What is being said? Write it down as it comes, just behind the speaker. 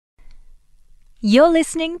You're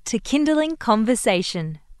listening to Kinderling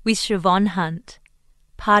Conversation with Siobhan Hunt,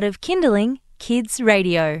 part of Kinderling Kids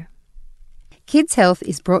Radio. Kids Health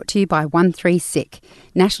is brought to you by 13SICK,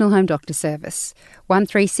 National Home Doctor Service.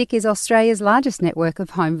 13SICK is Australia's largest network of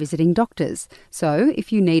home visiting doctors. So,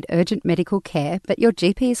 if you need urgent medical care but your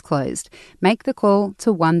GP is closed, make the call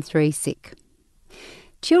to 13SICK.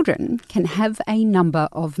 Children can have a number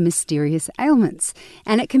of mysterious ailments,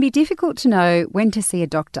 and it can be difficult to know when to see a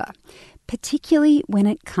doctor, particularly when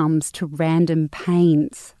it comes to random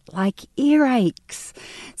pains, like earaches.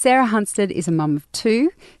 Sarah Hunstead is a mum of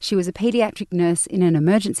two. She was a paediatric nurse in an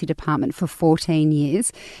emergency department for 14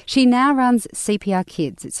 years. She now runs CPR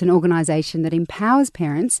Kids. It's an organisation that empowers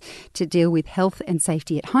parents to deal with health and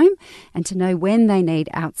safety at home and to know when they need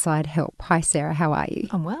outside help. Hi, Sarah. How are you?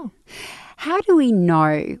 I'm well. How do we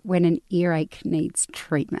know when an earache needs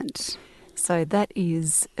treatment? So that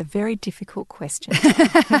is a very difficult question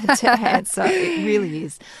to answer. It really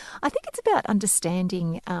is. I think it's about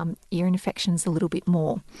understanding ear infections a little bit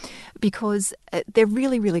more because they're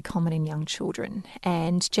really, really common in young children,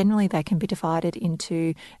 and generally they can be divided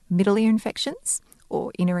into middle ear infections or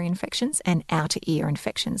inner ear infections and outer ear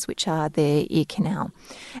infections, which are their ear canal.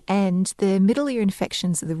 And the middle ear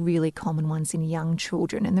infections are the really common ones in young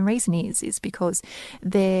children. And the reason is because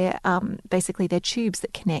they're basically their tubes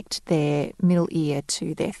that connect their middle ear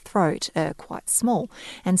to their throat are quite small.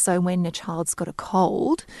 And so when a child's got a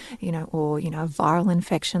cold, or a viral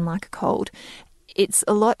infection like a cold, it's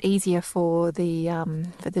a lot easier for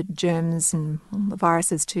the germs and the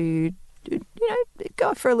viruses to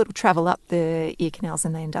go for a little travel up the ear canals,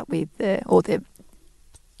 and they end up with the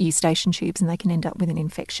eustachian tubes, and they can end up with an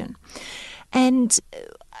infection. And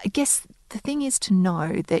I guess the thing is to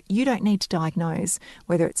know that you don't need to diagnose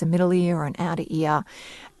whether it's a middle ear or an outer ear.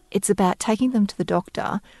 It's about taking them to the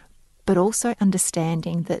doctor, but also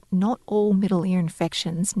understanding that not all middle ear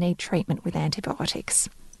infections need treatment with antibiotics.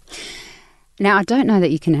 Now, I don't know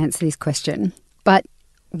that you can answer this question, but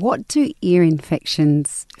what do ear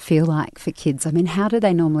infections feel like for kids? I mean, how do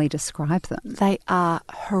they normally describe them? They are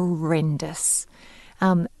horrendous.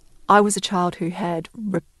 I was a child who had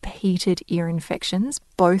repeated ear infections.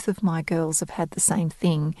 Both of my girls have had the same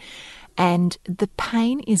thing, and the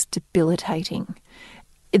pain is debilitating.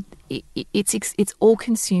 It's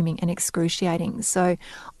all-consuming and excruciating. So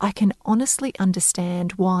I can honestly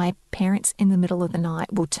understand why parents in the middle of the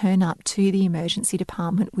night will turn up to the emergency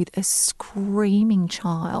department with a screaming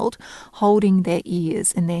child holding their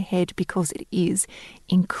ears and their head, because it is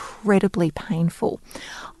incredibly painful.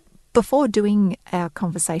 Before doing our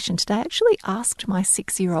conversation today, I actually asked my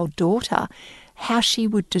 6-year-old daughter how she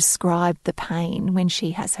would describe the pain when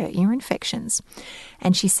she has her ear infections.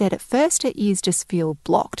 And she said at first her ears just feel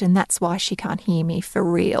blocked, and that's why she can't hear me for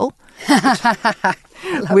real,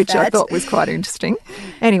 which I thought was quite interesting.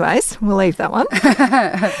 Anyways, we'll leave that one.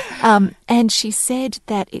 And she said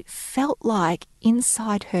that it felt like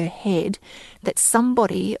inside her head that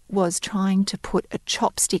somebody was trying to put a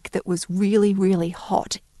chopstick that was really, really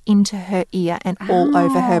hot into her ear and all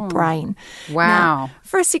over her brain. Wow. Now,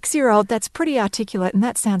 for a 6-year-old, that's pretty articulate, and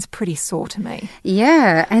that sounds pretty sore to me.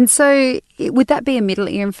 Yeah. And so would that be a middle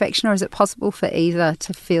ear infection, or is it possible for either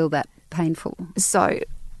to feel that painful? So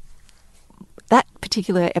that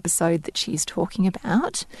particular episode that she's talking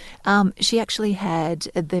about, she actually had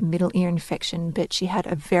the middle ear infection, but she had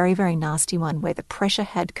a very, very nasty one where the pressure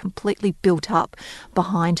had completely built up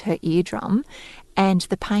behind her eardrum, and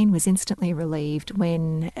the pain was instantly relieved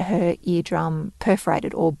when her eardrum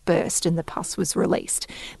perforated or burst and the pus was released.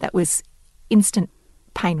 That was instant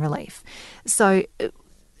pain relief. So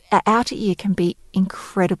our outer ear can be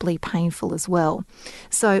incredibly painful as well.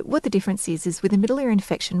 So what the difference is with a middle ear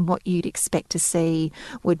infection, what you'd expect to see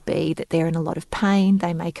would be that they're in a lot of pain.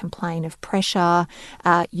 They may complain of pressure.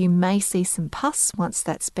 You may see some pus once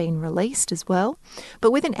that's been released as well.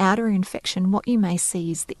 But with an outer ear infection, what you may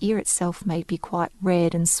see is the ear itself may be quite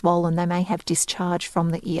red and swollen. They may have discharge from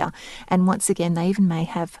the ear. And once again, they even may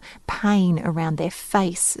have pain around their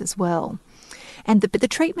face as well. But the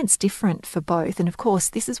treatment's different for both. And of course,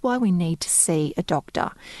 this is why we need to see a doctor.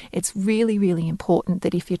 It's really, really important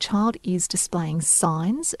that if your child is displaying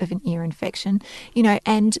signs of an ear infection,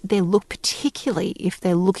 and particularly if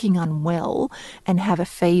they're looking unwell and have a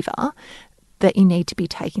fever, that you need to be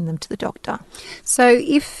taking them to the doctor. So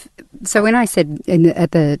when I said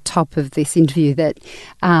at the top of this interview that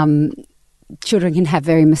children can have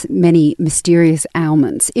very many mysterious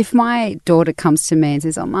ailments. If my daughter comes to me and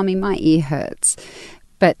says, "Oh, Mummy, my ear hurts,"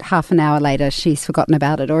 but half an hour later she's forgotten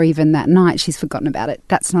about it, or even that night she's forgotten about it,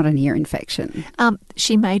 that's not an ear infection.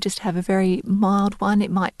 She may just have a very mild one.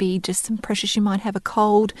 It might be just some pressure. She might have a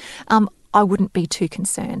cold. I wouldn't be too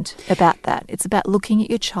concerned about that. It's about looking at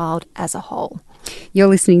your child as a whole. You're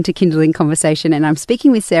listening to Kindling Conversation, and I'm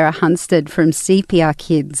speaking with Sarah Hunstead from CPR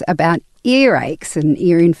Kids about earaches and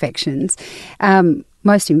ear infections.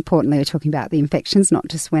 Most importantly, we're talking about the infections, not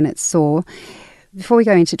just when it's sore. Before we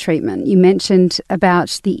go into treatment, you mentioned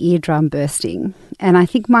about the eardrum bursting. And I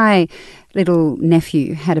think my little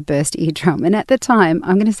nephew had a burst eardrum. And at the time,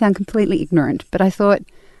 I'm going to sound completely ignorant, but I thought,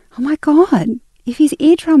 oh my God, if his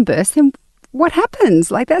eardrum bursts, then what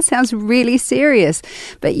happens? Like, that sounds really serious.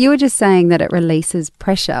 But you were just saying that it releases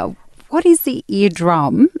pressure. What is the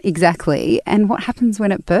eardrum exactly, and what happens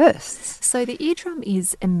when it bursts? So the eardrum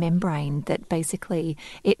is a membrane that basically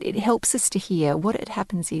it helps us to hear. What it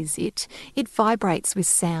happens is it vibrates with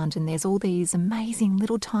sound, and there's all these amazing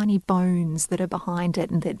little tiny bones that are behind it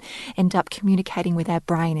and that end up communicating with our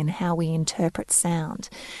brain and how we interpret sound.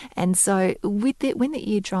 And so when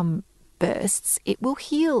the eardrum bursts, it will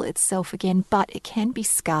heal itself again, but it can be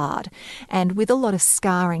scarred. And with a lot of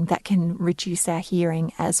scarring, that can reduce our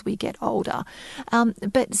hearing as we get older.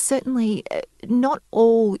 But certainly not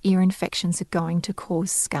all ear infections are going to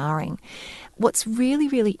cause scarring. What's really,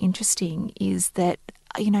 really interesting is that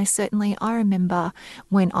certainly I remember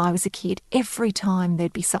when I was a kid, every time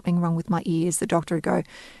there'd be something wrong with my ears, the doctor would go,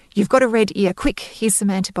 "You've got a red ear, quick, here's some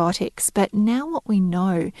antibiotics." But now what we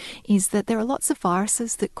know is that there are lots of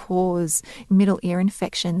viruses that cause middle ear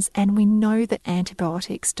infections, and we know that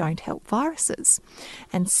antibiotics don't help viruses.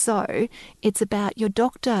 And so it's about your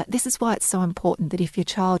doctor. This is why it's so important that if your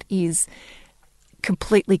child is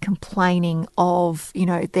completely complaining of,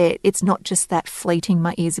 that it's not just that fleeting,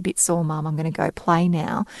 "My ear's a bit sore, Mum, I'm going to go play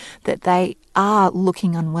now," that they are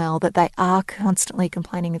looking unwell, that they are constantly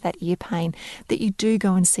complaining of that ear pain, that you do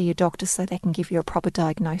go and see your doctor so they can give you a proper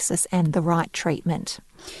diagnosis and the right treatment.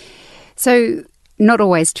 So not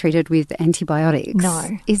always treated with antibiotics.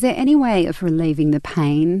 No. Is there any way of relieving the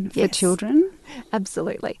pain for children?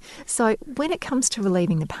 Absolutely. So when it comes to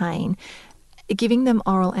relieving the pain, giving them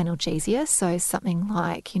oral analgesia, so something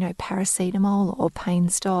like, paracetamol or Pain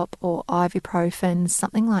Stop or ibuprofen,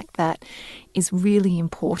 something like that, is really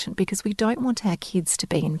important because we don't want our kids to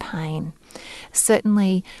be in pain.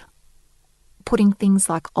 Certainly, putting things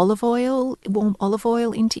like olive oil, warm olive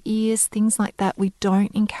oil into ears, things like that, we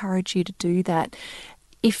don't encourage you to do that.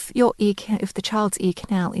 If the child's ear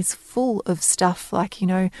canal is full of stuff like,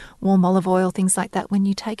 warm olive oil, things like that, when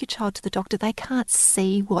you take your child to the doctor, they can't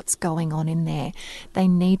see what's going on in there. They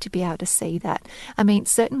need to be able to see that. I mean,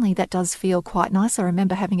 certainly that does feel quite nice. I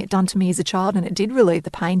remember having it done to me as a child and it did relieve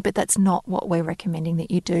the pain, but that's not what we're recommending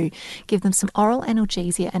that you do. Give them some oral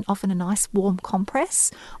analgesia, and often a nice warm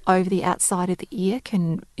compress over the outside of the ear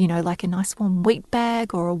can, like a nice warm wheat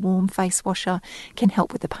bag or a warm face washer can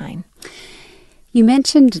help with the pain. You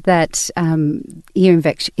mentioned that ear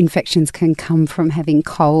infections can come from having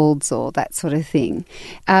colds or that sort of thing,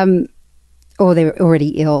 or they're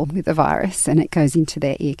already ill with the virus and it goes into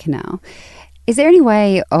their ear canal. Is there any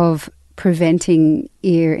way of preventing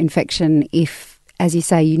ear infection if, as you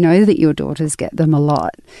say, you know that your daughters get them a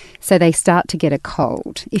lot, so they start to get a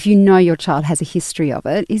cold? If you know your child has a history of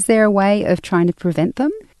it, is there a way of trying to prevent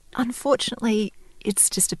them? Unfortunately,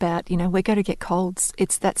 it's just about, we're going to get colds.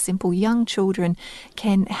 It's that simple. Young children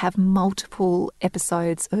can have multiple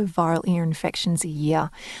episodes of viral ear infections a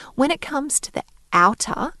year. When it comes to the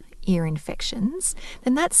outer ear infections,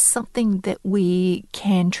 then that's something that we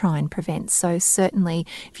can try and prevent. So certainly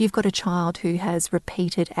if you've got a child who has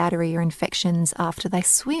repeated outer ear infections after they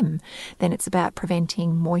swim, then it's about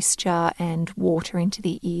preventing moisture and water into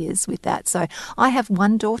the ears with that. So I have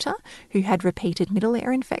one daughter who had repeated middle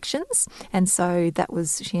ear infections, and so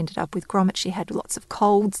she ended up with grommet. She had lots of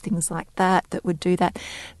colds, things like that would do that.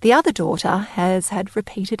 The other daughter has had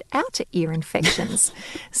repeated outer ear infections.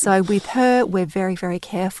 So with her, we're very, very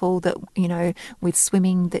careful that, with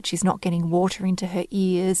swimming, that she's not getting water into her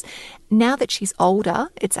ears. Now that she's older,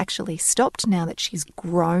 it's actually stopped now that she's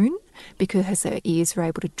grown, because her ears are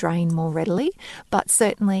able to drain more readily. But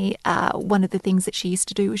certainly one of the things that she used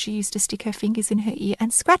to do was she used to stick her fingers in her ear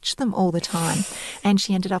and scratch them all the time. And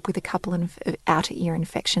she ended up with a couple of outer ear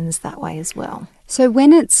infections that way as well. So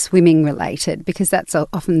when it's swimming related, because that's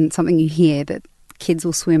often something you hear, that kids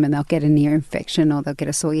will swim and they'll get an ear infection or they'll get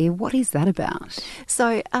a sore ear. What is that about?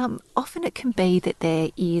 So often it can be that their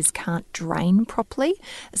ears can't drain properly.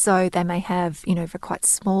 So they may have, quite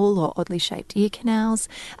small or oddly shaped ear canals.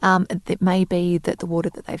 It may be that the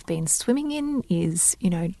water that they've been swimming in is,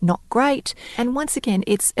 not great. And once again,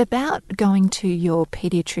 it's about going to your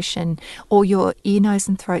paediatrician or your ear, nose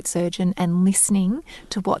and throat surgeon and listening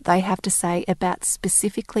to what they have to say about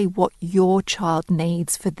specifically what your child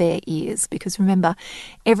needs for their ears. Because remember, doctor.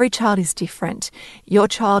 Every child is different. Your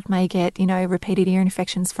child may get, repeated ear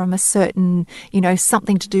infections from a certain,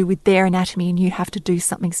 something to do with their anatomy, and you have to do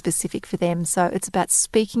something specific for them. So it's about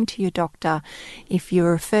speaking to your doctor. If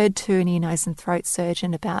you're referred to an ear, nose and throat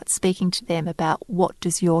surgeon, about speaking to them about what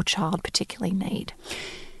does your child particularly need.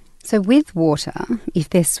 So with water, if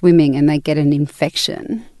they're swimming and they get an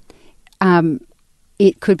infection,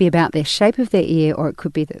 it could be about their shape of their ear, or it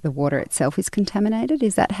could be that the water itself is contaminated.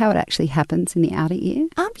 Is that how it actually happens in the outer ear?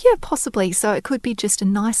 Yeah, possibly. So it could be just a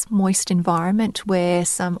nice moist environment where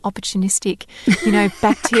some opportunistic,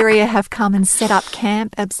 bacteria have come and set up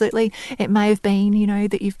camp. Absolutely. It may have been,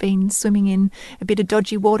 that you've been swimming in a bit of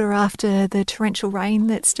dodgy water after the torrential rain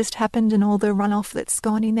that's just happened and all the runoff that's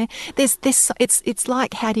gone in there. It's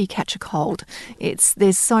like, how do you catch a cold?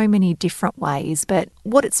 There's so many different ways, but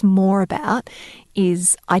what it's more about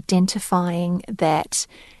is identifying that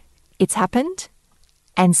it's happened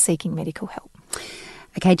and seeking medical help.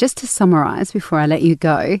 Okay, just to summarise before I let you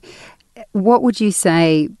go, what would you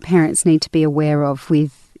say parents need to be aware of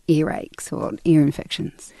with earaches or ear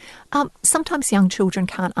infections? Sometimes young children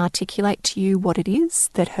can't articulate to you what it is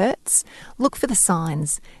that hurts. Look for the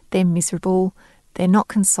signs. They're miserable. They're not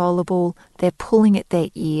consolable. They're pulling at their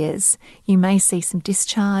ears. You may see some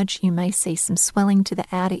discharge. You may see some swelling to the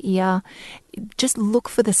outer ear. Just look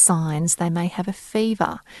for the signs. They may have a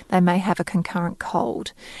fever. They may have a concurrent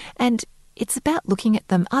cold. And it's about looking at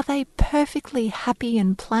them. Are they perfectly happy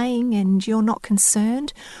and playing and you're not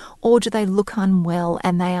concerned? Or do they look unwell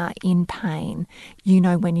and they are in pain? You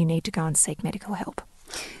know when you need to go and seek medical help.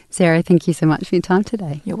 Sarah, thank you so much for your time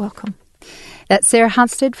today. You're welcome. That's Sarah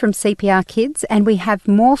Hunstead from CPR Kids, and we have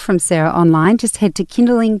more from Sarah online. Just head to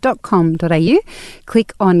kindling.com.au,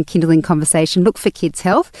 click on Kindling Conversation, look for Kids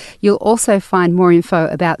Health. You'll also find more info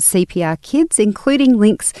about CPR Kids, including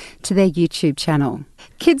links to their YouTube channel.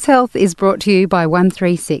 Kids Health is brought to you by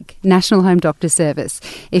 13SICK, National Home Doctor Service.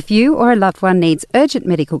 If you or a loved one needs urgent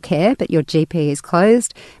medical care but your GP is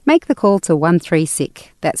closed, make the call to 13SICK.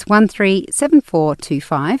 That's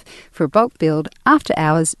 137425 for a bulk billed after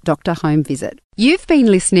hours doctor home visit. You've been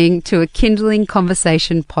listening to a Kindling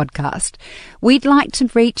Conversation podcast. We'd like to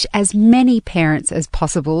reach as many parents as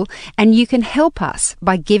possible, and you can help us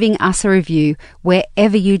by giving us a review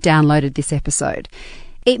wherever you downloaded this episode.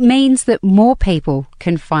 It means that more people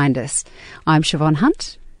can find us. I'm Siobhan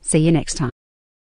Hunt. See you next time.